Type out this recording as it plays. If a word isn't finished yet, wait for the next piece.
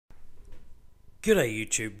G'day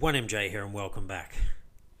YouTube, 1MJ here and welcome back.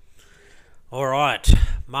 Alright,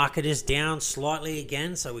 market is down slightly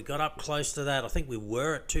again, so we got up close to that. I think we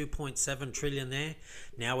were at 2.7 trillion there.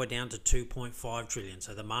 Now we're down to 2.5 trillion.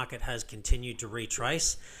 So the market has continued to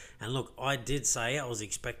retrace. And look, I did say I was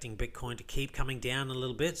expecting Bitcoin to keep coming down a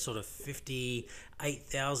little bit, sort of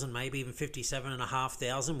 58,000, maybe even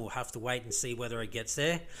 57,500. We'll have to wait and see whether it gets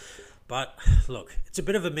there. But look, it's a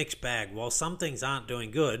bit of a mixed bag. While some things aren't doing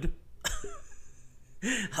good,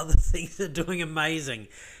 other things are doing amazing.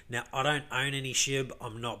 Now, I don't own any Shib.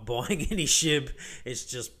 I'm not buying any Shib. It's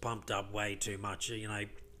just pumped up way too much. You know,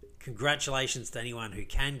 congratulations to anyone who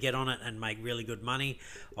can get on it and make really good money.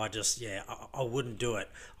 I wouldn't do it.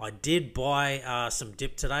 I did buy some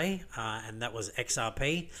dip today, and that was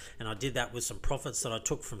XRP. And I did that with some profits that I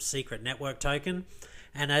took from Secret Network token.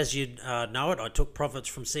 And as you know it, I took profits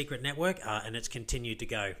from Secret Network, and it's continued to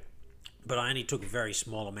go. But I only took a very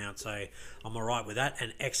small amount, so I'm alright with that.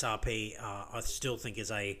 And XRP, I still think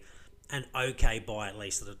is an okay buy, at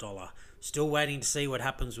least at $1. Still waiting to see what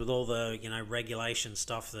happens with all the regulation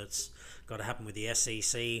stuff that's got to happen with the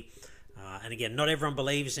SEC. And again, not everyone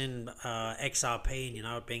believes in XRP and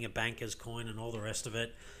it being a banker's coin and all the rest of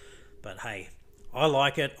it. But hey, I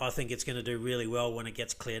like it. I think it's going to do really well when it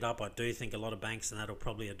gets cleared up. I do think a lot of banks and that will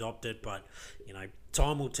probably adopt it, but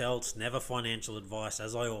time will tell. It's never financial advice,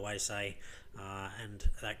 as I always say. And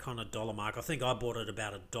that kind of dollar mark, I think I bought it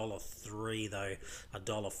about $1.03 though,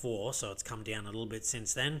 $1.04, so it's come down a little bit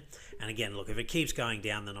since then. And again, look, if it keeps going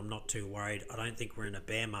down, then I'm not too worried. I don't think we're in a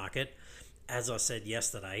bear market. As I said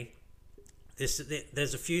yesterday,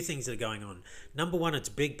 there's a few things that are going on. Number one, it's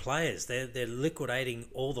big players. They're liquidating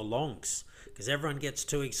all the longs because everyone gets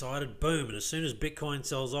too excited. Boom, and as soon as Bitcoin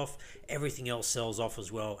sells off, everything else sells off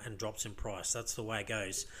as well and drops in price. That's the way it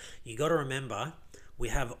goes. You got to remember, we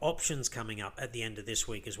have options coming up at the end of this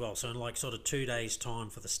week as well. So in like sort of 2 days time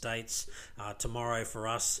for the States, tomorrow for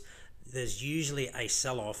us, there's usually a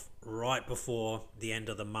sell-off right before the end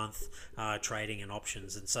of the month trading in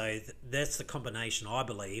options. And so that's the combination, I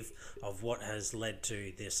believe, of what has led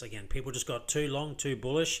to this. Again, people just got too long, too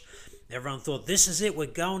bullish. Everyone thought, this is it, we're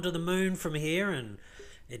going to the moon from here, and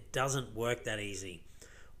it doesn't work that easy.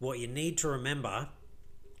 What you need to remember,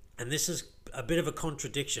 and this is a bit of a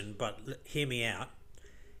contradiction, but hear me out,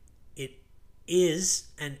 it is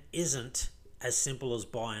and isn't as simple as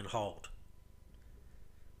buy and hold.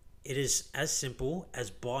 It is as simple as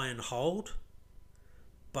buy and hold,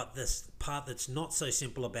 but this part that's not so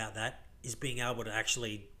simple about that is being able to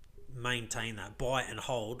actually maintain that buy and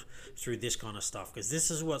hold through this kind of stuff, because this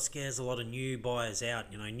is what scares a lot of new buyers out.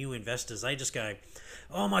 New investors, they just go,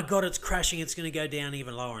 oh my god, it's crashing, it's going to go down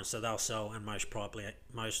even lower, and so they'll sell, and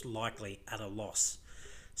most likely at a loss.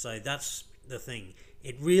 So that's the thing.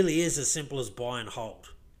 It really is as simple as buy and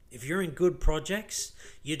hold. If you're in good projects,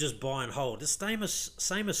 you just buy and hold. It's same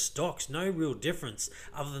as stocks, no real difference,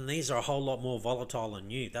 other than these are a whole lot more volatile and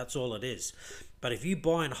new. That's all it is. But if you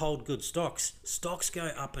buy and hold good stocks, stocks go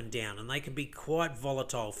up and down, and they can be quite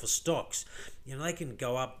volatile for stocks. They can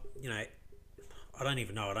go up, I don't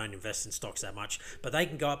even know, I don't invest in stocks that much, but they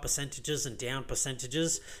can go up percentages and down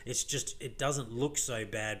percentages. It's just, it doesn't look so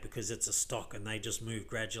bad because it's a stock and they just move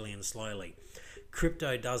gradually and slowly.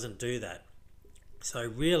 Crypto doesn't do that. So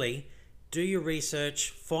really, do your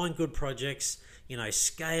research, find good projects,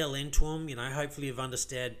 scale into them. Hopefully you've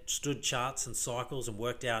understood charts and cycles and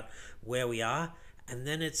worked out where we are. And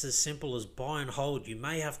then it's as simple as buy and hold. You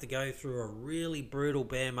may have to go through a really brutal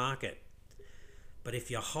bear market. But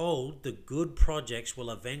if you hold, the good projects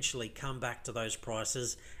will eventually come back to those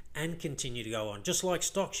prices and continue to go on. Just like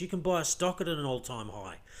stocks, you can buy a stock at an all-time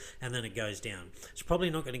high and then it goes down. It's probably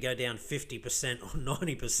not going to go down 50% or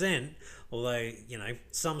 90%, although,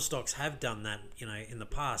 some stocks have done that, in the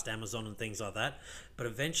past, Amazon and things like that. But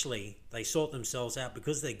eventually they sort themselves out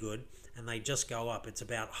because they're good and they just go up. It's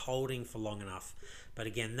about holding for long enough. But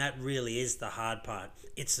again, that really is the hard part.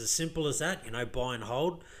 It's as simple as that, buy and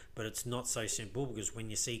hold, but it's not so simple because when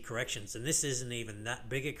you see corrections, and this isn't even that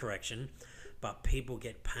big a correction, but people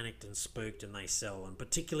get panicked and spooked and they sell, and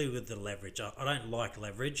particularly with the leverage. I don't like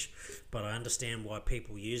leverage, but I understand why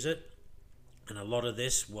people use it. And a lot of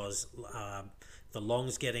this was the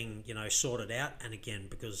longs getting, sorted out. And again,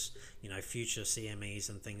 because, future CMEs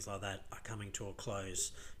and things like that are coming to a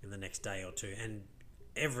close in the next day or two. And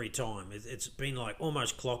every time, it's been like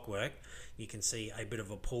almost clockwork, you can see a bit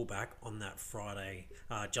of a pullback on that Friday,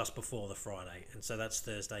 just before the Friday. And so that's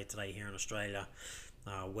Thursday today here in Australia,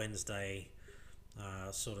 Wednesday,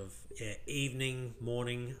 evening,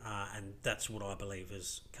 morning, and that's what I believe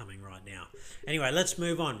is coming right now. Anyway, let's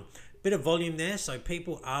move on. Bit of volume there, so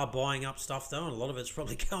people are buying up stuff though, and a lot of it's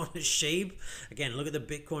probably going to Shib. Again, look at the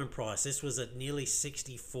Bitcoin price. This was at nearly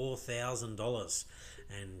 $64,000,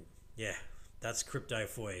 and yeah, that's crypto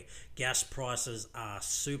for you. Gas prices are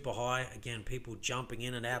super high. Again, people jumping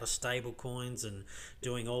in and out of stable coins and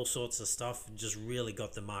doing all sorts of stuff just really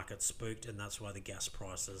got the market spooked, and that's why the gas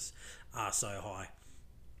prices are so high.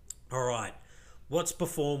 All right. What's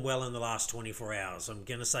performed well in the last 24 hours? I'm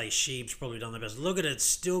going to say Shib's probably done the best. Look at it, it's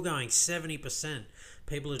still going 70%.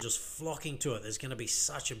 People are just flocking to it. There's going to be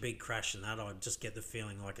such a big crash in that. I just get the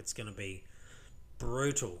feeling like it's going to be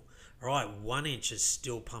brutal. All right, 1 inch is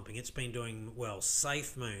still pumping. It's been doing well.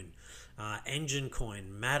 Safe Moon, Engine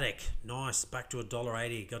Coin, Matic, nice, back to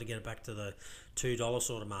 $1.80. Got to get it back to the $2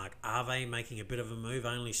 sort of mark. Aave making a bit of a move,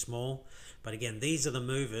 only small. But again, these are the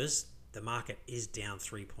movers. The market is down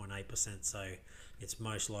 3.8%, so it's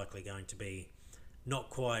most likely going to be not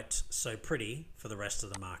quite so pretty for the rest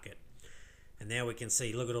of the market. And now we can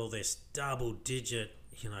see, look at all this double digit,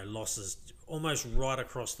 losses almost right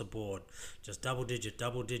across the board. Just double digit,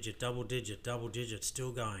 double digit, double digit, double digit,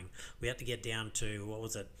 still going. We had to get down to,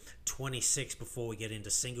 26 before we get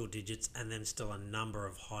into single digits, and then still a number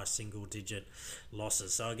of high single digit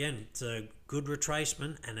losses. So again, it's a good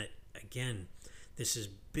retracement, and this is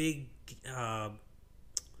big,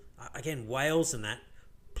 whales and that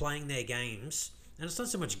playing their games. And it's not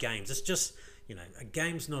so much games, it's just, a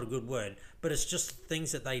game's not a good word, but it's just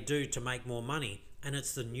things that they do to make more money. And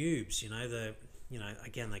it's the noobs, they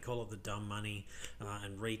call it the dumb money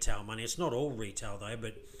and retail money. It's not all retail though,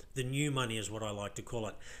 but the new money is what I like to call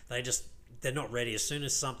it. They're not ready. As soon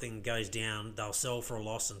as something goes down, they'll sell for a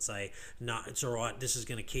loss and say, no, it's all right, this is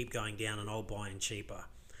going to keep going down and I'll buy in cheaper.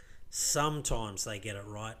 Sometimes they get it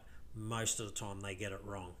right. Most of the time they get it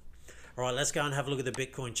wrong. All right, let's go and have a look at the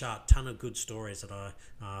Bitcoin chart. Ton of good stories that I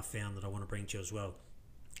found that I want to bring to you as well.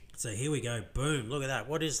 So here we go. Boom. Look at that.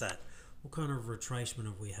 What is that? What kind of retracement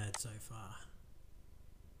have we had so far?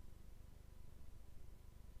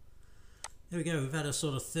 There we go. We've had a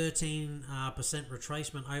sort of 13%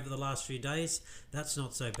 retracement over the last few days. That's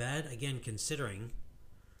not so bad. Again, considering,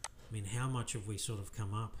 how much have we sort of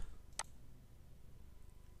come up?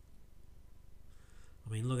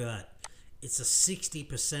 Look at that. It's a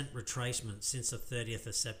 60% retracement since the 30th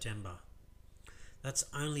of September. That's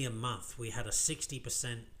only a month. We had a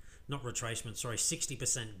 60%, not retracement, sorry,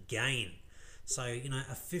 60% gain. So, a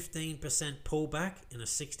 15% pullback and a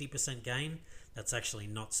 60% gain, that's actually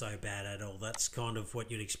not so bad at all. That's kind of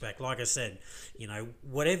what you'd expect. Like I said,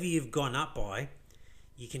 whatever you've gone up by,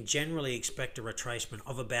 you can generally expect a retracement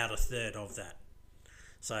of about a third of that.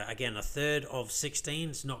 So again, a third of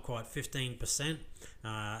 16 is not quite 15%.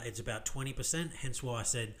 It's about 20%. Hence why I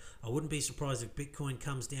said I wouldn't be surprised if Bitcoin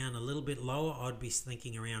comes down a little bit lower. I'd be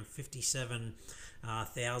thinking around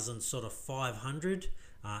 57,000 sort of 500.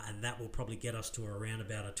 And that will probably get us to around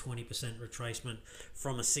about a 20% retracement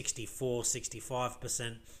from a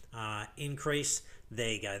 65% increase.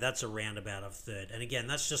 There you go. That's around about a third. And again,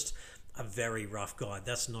 that's just a very rough guide.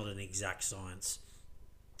 That's not an exact science.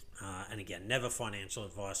 And again, never financial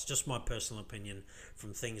advice, just my personal opinion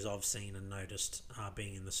from things I've seen and noticed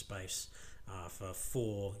being in the space for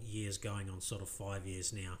 4 years, going on sort of 5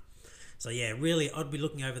 years now. So yeah, really, I'd be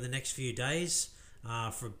looking over the next few days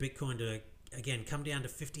for Bitcoin to, again, come down to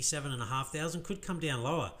 57,500. Could come down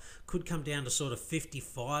lower. Could come down to sort of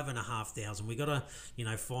 55,500. We got to,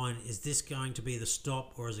 find, is this going to be the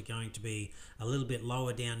stop, or is it going to be a little bit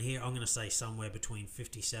lower down here? I'm going to say somewhere between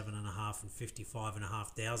 57,500 and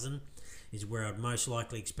 55,500 is where I'd most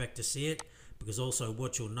likely expect to see it, because also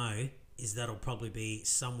what you'll know is that'll probably be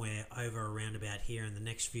somewhere over around about here in the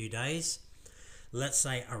next few days. Let's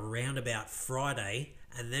say around about Friday,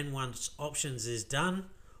 and then once options is done,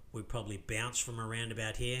 we probably bounce from around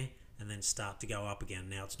about here and then start to go up again.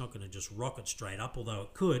 Now, it's not going to just rocket straight up, although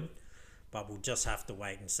it could, but we'll just have to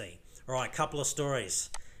wait and see. All right, couple of stories.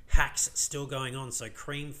 Hacks still going on. So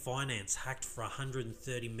Cream Finance hacked for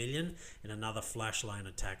 130 million in another flash loan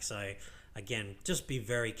attack. So again, just be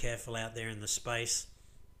very careful out there in the space.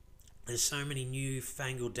 There's so many new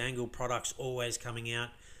fangled dangle products always coming out.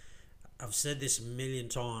 I've said this a million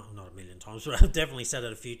times, not a million times, but I've definitely said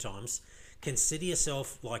it a few times. Consider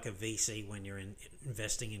yourself like a VC when you're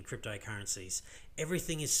investing in cryptocurrencies.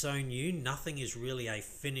 Everything is so new. Nothing is really a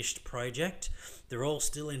finished project. They're all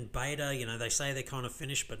still in beta. They say they're kind of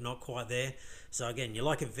finished, but not quite there. So again, you're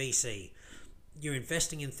like a VC. You're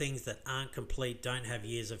investing in things that aren't complete, don't have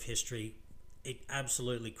years of history. It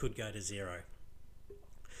absolutely could go to zero.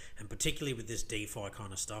 And particularly with this DeFi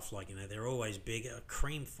kind of stuff, they're always big.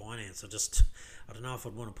 Cream Finance, I don't know if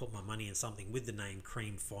I'd want to put my money in something with the name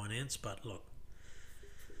Cream Finance, but look,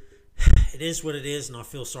 it is what it is, and I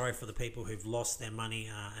feel sorry for the people who've lost their money.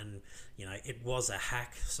 And it was a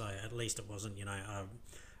hack, so at least it wasn't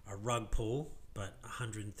a rug pull, but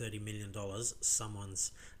 $130 million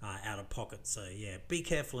someone's out of pocket. So yeah, be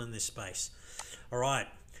careful in this space. All right,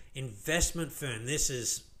 investment firm. This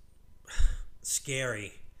is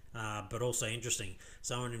scary, but also interesting.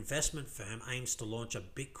 So an investment firm aims to launch a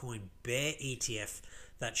Bitcoin bear ETF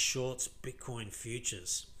that shorts Bitcoin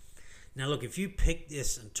futures. Now look, if you pick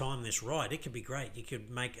this and time this right, it could be great. You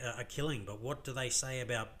could make a killing. But what do they say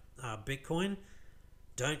about Bitcoin?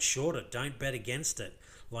 Don't short it. Don't bet against it.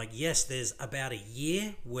 Like, yes, there's about a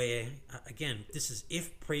year where, again, this is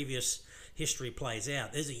if previous history plays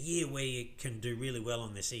out. There's a year where you can do really well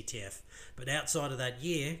on this ETF. But outside of that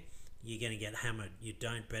year, you're going to get hammered. You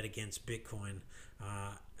don't bet against Bitcoin.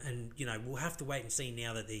 And we'll have to wait and see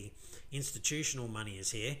now that the institutional money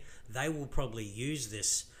is here. They will probably use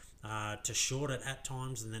this to short it at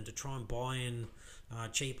times, and then to try and buy in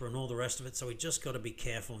cheaper and all the rest of it. So we just got to be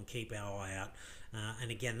careful and keep our eye out.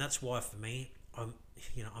 And again, that's why for me, I'm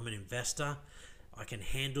an investor. I can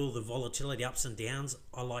handle the volatility, ups and downs.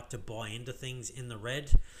 I like to buy into things in the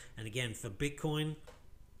red. And again, for Bitcoin,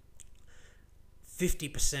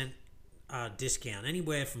 50% discount,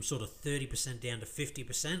 anywhere from sort of 30% down to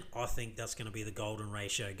 50%. I think that's going to be the golden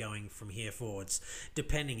ratio going from here forwards,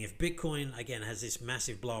 depending if Bitcoin again has this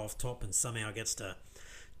massive blow off top and somehow gets to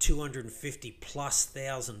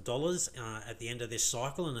 $250,000+ at the end of this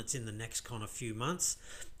cycle, and it's in the next kind of few months,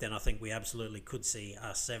 then I think we absolutely could see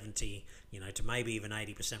 70, to maybe even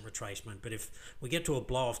 80% retracement. But if we get to a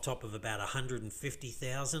blow off top of about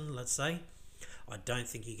 150,000, let's say, I don't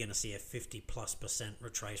think you're going to see a 50+%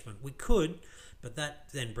 retracement. We could, but that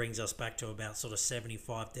then brings us back to about sort of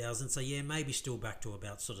 75,000. So yeah, maybe still back to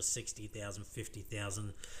about sort of 60,000,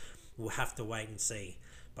 50,000. We'll have to wait and see.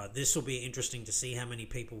 But this will be interesting to see how many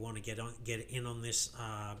people want to get in on this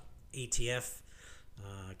ETF.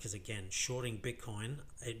 Because again, shorting Bitcoin,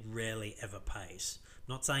 it rarely ever pays.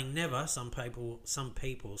 Not saying never. Some people,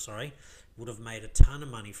 would have made a ton of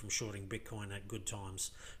money from shorting Bitcoin at good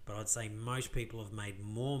times, but I'd say most people have made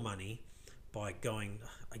more money by going,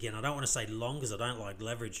 again, I don't want to say long because I don't like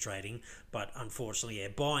leverage trading, but unfortunately, yeah,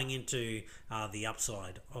 buying into the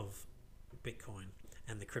upside of Bitcoin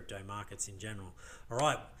and the crypto markets in general. All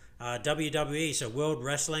right, WWE, so World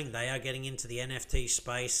Wrestling, they are getting into the NFT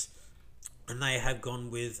space, and they have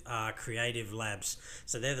gone with Creative Labs.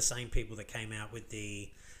 So they're the same people that came out with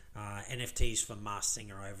the NFTs for Masked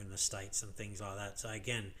Singer over in the States and things like that. So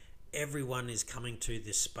again, everyone is coming to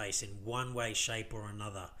this space in one way, shape or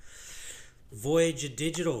another. Voyager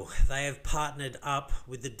Digital, they have partnered up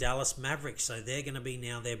with the Dallas Mavericks, so they're going to be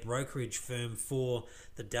now their brokerage firm for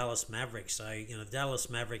the Dallas Mavericks. So the Dallas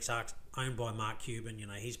Mavericks are owned by Mark Cuban.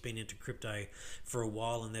 He's been into crypto for a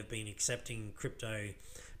while, and they've been accepting crypto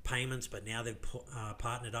payments, but now they've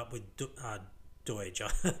partnered up with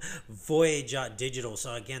Voyager Digital.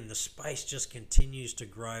 So again, the space just continues to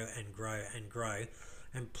grow and grow and grow,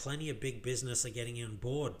 and plenty of big business are getting on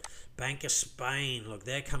board. Bank of Spain, look,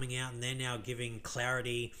 they're coming out and they're now giving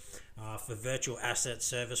clarity for virtual asset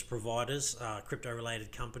service providers, crypto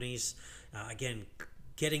related companies. Again,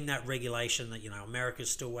 getting that regulation that America's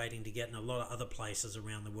still waiting to get, and a lot of other places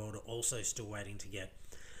around the world are also still waiting to get,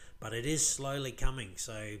 but it is slowly coming.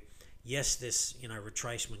 So yes, this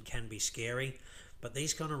retracement can be scary, but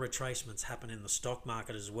these kind of retracements happen in the stock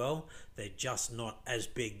market as well. They're just not as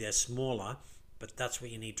big, they're smaller, but that's what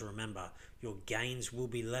you need to remember. Your gains will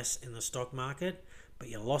be less in the stock market, but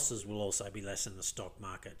your losses will also be less in the stock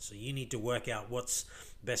market. So you need to work out what's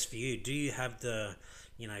best for you. Do you have the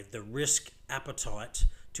risk appetite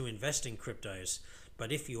to invest in cryptos?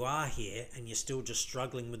 But if you are here and you're still just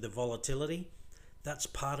struggling with the volatility, that's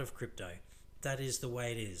part of crypto. That is the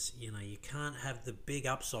way it is. You can't have the big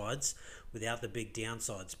upsides without the big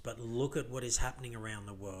downsides. But look at what is happening around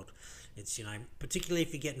the world. It's, particularly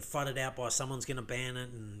if you're getting fudded out by someone's going to ban it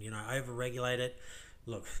and, over-regulate it.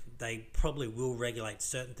 Look, they probably will regulate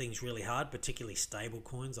certain things really hard, particularly stable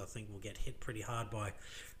coins. I think will get hit pretty hard by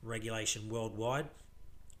regulation worldwide.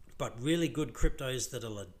 But really good cryptos that are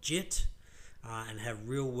legit and have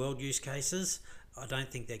real world use cases, I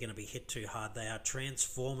don't think they're going to be hit too hard. They are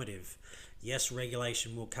transformative. Yes,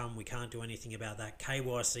 regulation will come. We can't do anything about that.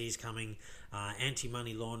 KYC is coming.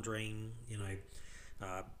 Anti-money laundering,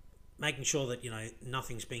 making sure that,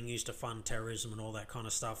 nothing's being used to fund terrorism and all that kind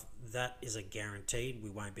of stuff. That is a guaranteed. We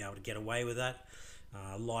won't be able to get away with that,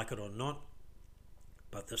 like it or not.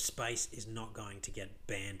 But the space is not going to get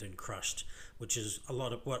banned and crushed, which is a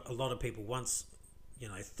lot of what a lot of people once,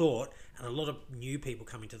 thought, and a lot of new people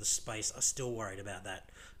coming to the space are still worried about that.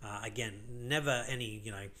 Again, never any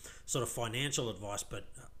sort of financial advice, but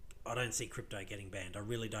I don't see crypto getting banned. I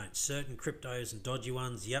really don't. Certain cryptos and dodgy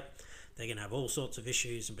ones, yep, they're going to have all sorts of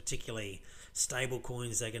issues, and particularly stable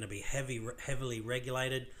coins, they're going to be heavily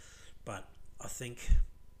regulated. But I think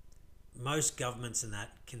most governments in that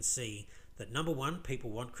can see that, number one, people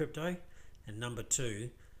want crypto, and number two,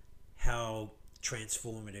 how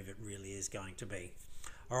transformative it really is going to be.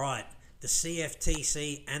 All right, the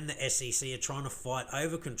CFTC and the SEC are trying to fight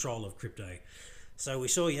over control of crypto. So we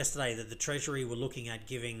saw yesterday that the Treasury were looking at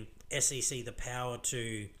giving SEC the power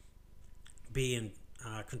to be in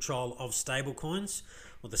control of stablecoins.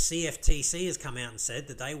 Well, the CFTC has come out and said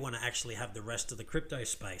that they want to actually have the rest of the crypto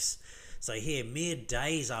space. So here, mere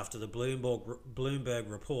days after the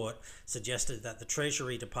Bloomberg report suggested that the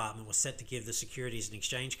Treasury Department was set to give the Securities and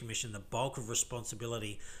Exchange Commission the bulk of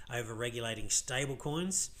responsibility over regulating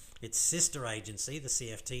stablecoins, its sister agency, the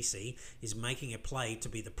CFTC, is making a play to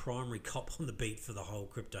be the primary cop on the beat for the whole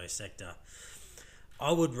crypto sector.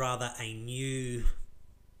 I would rather a new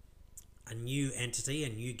entity, a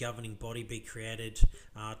new governing body be created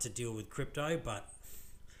to deal with crypto, but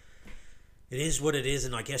it is what it is,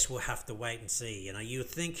 and I guess we'll have to wait and see. You would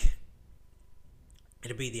think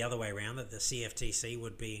it'd be the other way around, that the CFTC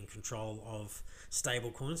would be in control of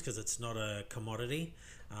stable coins because it's not a commodity.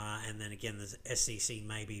 And then again, the SEC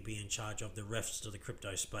maybe be in charge of the rest of the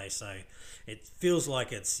crypto space. So it feels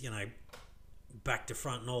like it's, back to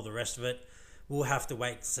front and all the rest of it. We'll have to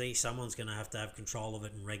wait and see. Someone's going to have control of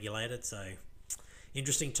it and regulate it. So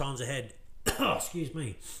interesting times ahead. Excuse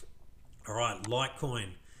me. All right, Litecoin.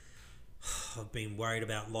 I've been worried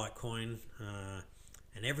about Litecoin,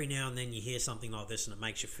 and every now and then you hear something like this and it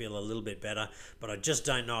makes you feel a little bit better, but I just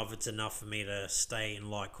don't know if it's enough for me to stay in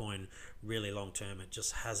Litecoin really long term. It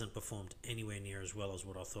just hasn't performed anywhere near as well as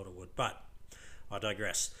what I thought it would, but I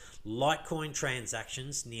digress. Litecoin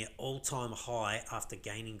transactions near all-time high after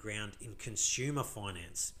gaining ground in consumer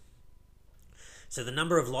finance. So the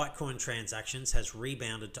number of Litecoin transactions has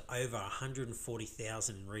rebounded to over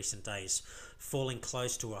 140,000 in recent days, falling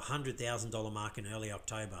close to a $100,000 mark in early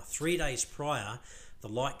October. 3 days prior, the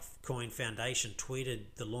Litecoin Foundation tweeted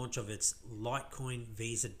the launch of its Litecoin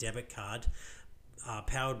Visa debit card,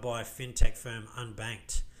 powered by fintech firm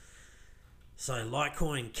Unbanked. So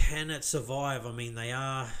Litecoin, can it survive? I mean, they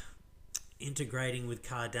are integrating with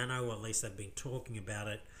Cardano, or at least they've been talking about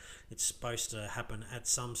it. It's supposed to happen at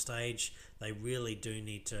some stage. They really do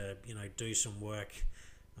need to, do some work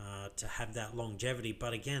to have that longevity.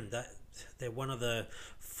 But again, they're one of the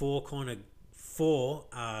four,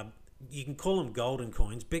 you can call them golden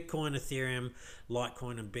coins: Bitcoin, Ethereum,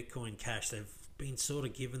 Litecoin, and Bitcoin Cash. They've been sort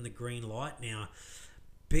of given the green light. Now,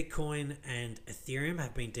 Bitcoin and Ethereum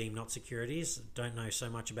have been deemed not securities. Don't know so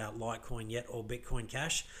much about Litecoin yet or Bitcoin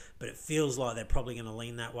Cash, but it feels like they're probably going to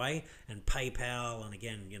lean that way. And PayPal and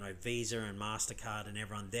again, Visa and MasterCard and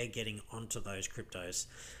everyone, they're getting onto those cryptos.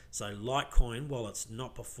 So Litecoin, while it's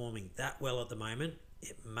not performing that well at the moment,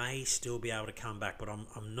 it may still be able to come back, but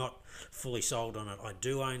I'm not fully sold on it. I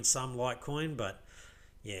do own some Litecoin, but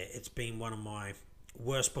yeah, it's been one of my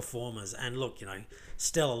worst performers. And look,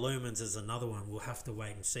 Stellar Lumens is another one. We'll have to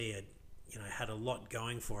wait and see. It had a lot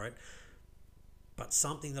going for it, but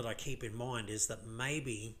something that I keep in mind is that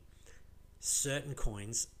maybe certain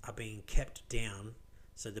coins are being kept down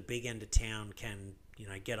so the big end of town can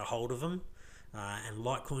get a hold of them, and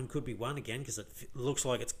Litecoin could be one again because it looks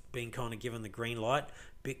like it's been kind of given the green light.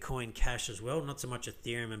 Bitcoin Cash as well, not so much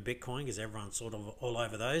Ethereum and Bitcoin because everyone's sort of all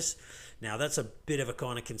over those. Now that's a bit of a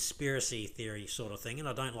kind of conspiracy theory sort of thing, and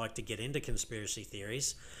I don't like to get into conspiracy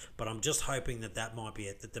theories, but I'm just hoping that might be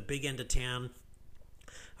it, that the big end of town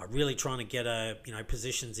are really trying to get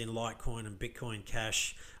positions in Litecoin and Bitcoin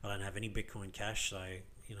Cash. I don't have any Bitcoin Cash, so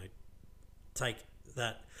take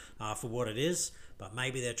that for what it is, but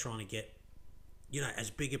maybe they're trying to get as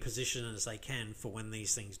big a position as they can for when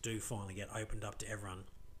these things do finally get opened up to everyone.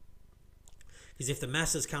 Because if the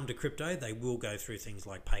masses come to crypto, they will go through things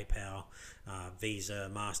like PayPal,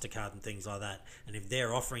 Visa, MasterCard and things like that. And if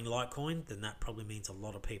they're offering Litecoin, then that probably means a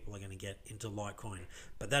lot of people are going to get into Litecoin.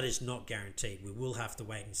 But that is not guaranteed. We will have to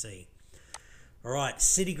wait and see. All right,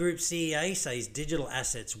 Citigroup CEA says digital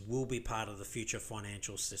assets will be part of the future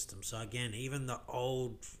financial system. So again, even the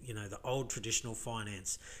old traditional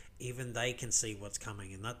finance, even they can see what's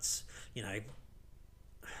coming, and that's, they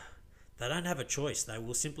don't have a choice. They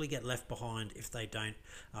will simply get left behind if they don't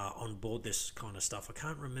onboard this kind of stuff. I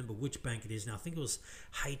can't remember which bank it is now. I think it was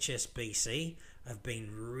HSBC have been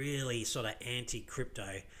really sort of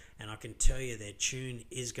anti-crypto, and I can tell you their tune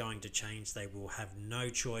is going to change. They will have no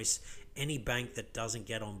choice. Any bank that doesn't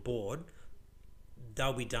get on board,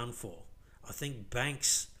 they'll be done for. I think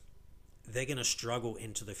banks, they're going to struggle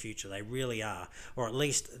into the future. They really are, or at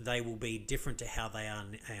least they will be different to how they are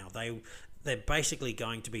now. They're basically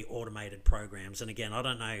going to be automated programs. And again, I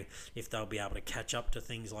don't know if they'll be able to catch up to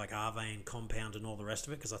things like Aave and Compound and all the rest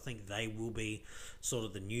of it, because I think they will be sort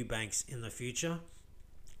of the new banks in the future.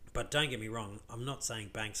 But don't get me wrong, I'm not saying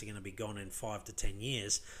banks are going to be gone in 5 to 10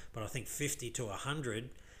 years, but I think 50 to 100,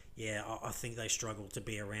 yeah, I think they struggle to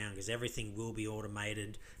be around because everything will be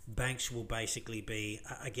automated. Banks will basically be,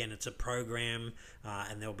 again, it's a program,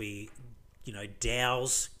 and there'll be,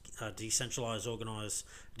 DAOs, decentralized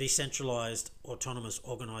autonomous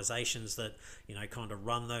organizations that kind of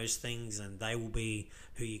run those things, and they will be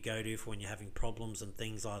who you go to for when you're having problems and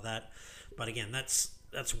things like that. But again, that's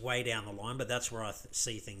way down the line, but that's where I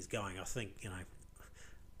see things going. I think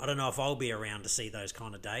I don't know if I'll be around to see those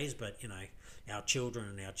kind of days, but our children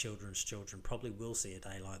and our children's children probably will see a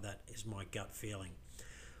day like that, is my gut feeling.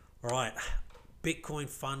 All right, Bitcoin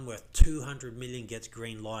fund worth 200 million gets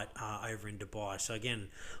green light over in Dubai. So again,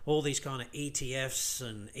 all these kind of ETFs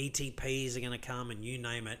and ETPs are going to come, and you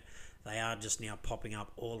name it, they are just now popping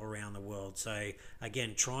up all around the world. So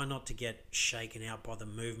again, try not to get shaken out by the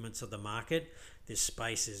movements of the market. This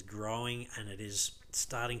space is growing, and it is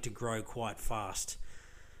starting to grow quite fast.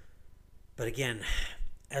 But again,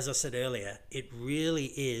 as I said earlier, it really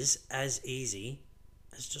is as easy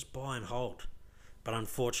as just buy and hold. But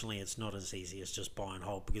unfortunately, it's not as easy as just buy and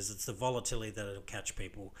hold, because it's the volatility that it'll catch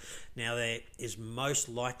people. Now, there is most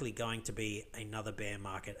likely going to be another bear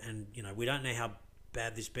market, and we don't know how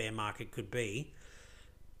bad this bear market could be,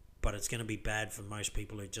 but it's going to be bad for most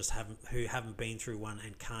people who haven't been through one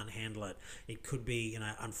and can't handle it. It could be,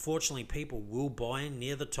 unfortunately, people will buy in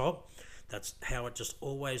near the top. That's how it just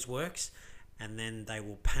always works. And then they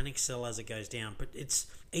will panic sell as it goes down. But it's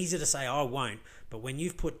easy to say, I won't. But when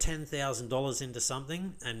you've put $10,000 into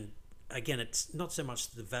something, and again, it's not so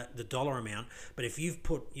much the dollar amount, but if you've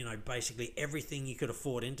put, basically everything you could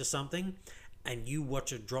afford into something, and you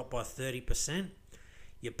watch it drop by 30%,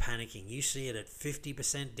 you're panicking. You see it at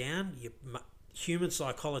 50% down, human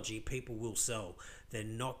psychology, people will sell. They're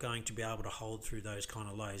not going to be able to hold through those kind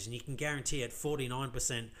of lows. And you can guarantee at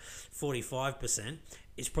 49%, 45%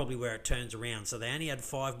 is probably where it turns around. So they only had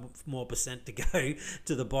 5% more to go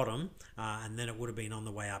to the bottom, and then it would have been on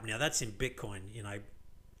the way up. Now that's in Bitcoin.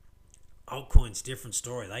 Altcoins, different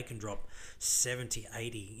story. They can drop 70,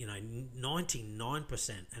 80,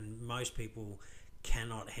 99%, and most people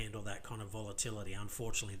cannot handle that kind of volatility.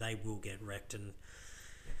 Unfortunately, they will get wrecked, and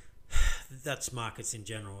that's markets in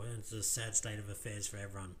general. It's a sad state of affairs for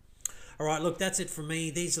everyone. All right, look, that's it from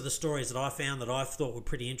me. These are the stories that I found that I thought were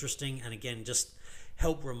pretty interesting, and again, just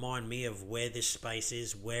help remind me of where this space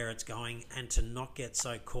is, where it's going, and to not get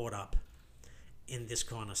so caught up in this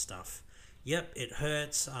kind of stuff. Yep, it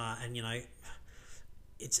hurts, and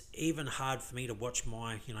it's even hard for me to watch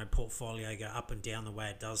my portfolio go up and down the way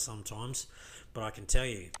it does sometimes. But I can tell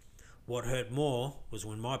you, what hurt more was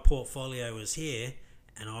when my portfolio was here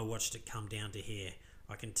and I watched it come down to here.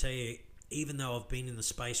 I can tell you, even though I've been in the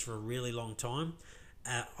space for a really long time,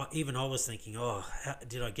 even I was thinking,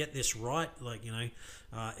 did I get this right?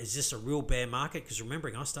 Is this a real bear market? Because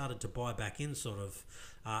remembering, I started to buy back in sort of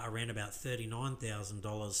around about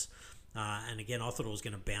 $39,000. And again, I thought it was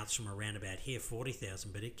going to bounce from around about here,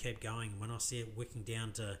 40,000, but it kept going. When I see it wicking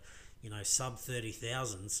down to, sub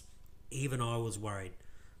 30,000s, even I was worried.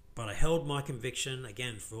 But I held my conviction,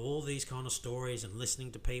 again, for all these kind of stories and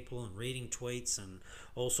listening to people and reading tweets and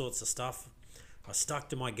all sorts of stuff. I stuck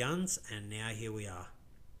to my guns, and now here we are.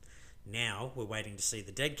 Now we're waiting to see.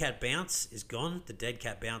 The dead cat bounce is gone. The dead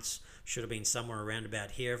cat bounce should have been somewhere around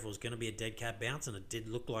about here if it was going to be a dead cat bounce, and it did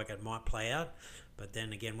look like it might play out. But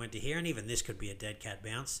then again went to here, and even this could be a dead cat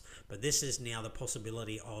bounce. But this is now the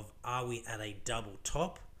possibility of, are we at a double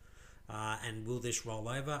top? And will this roll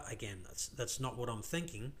over? Again, that's not what I'm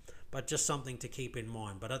thinking, but just something to keep in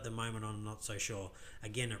mind. But at the moment, I'm not so sure.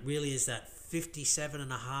 Again, it really is that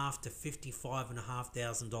 $57,500 to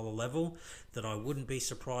 $55,500 level that I wouldn't be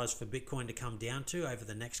surprised for Bitcoin to come down to over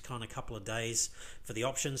the next kind of couple of days for the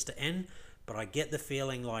options to end. But I get the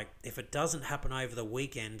feeling like if it doesn't happen over the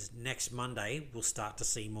weekend, next Monday, we'll start to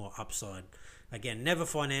see more upside. Again, never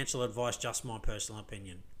financial advice, just my personal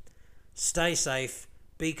opinion. Stay safe.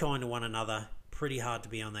 Be kind to one another. Pretty hard to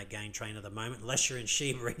be on that gain train at the moment, unless you're in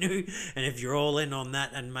Shib, and if you're all in on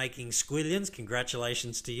that and making squillions,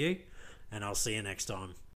 congratulations to you, and I'll see you next time.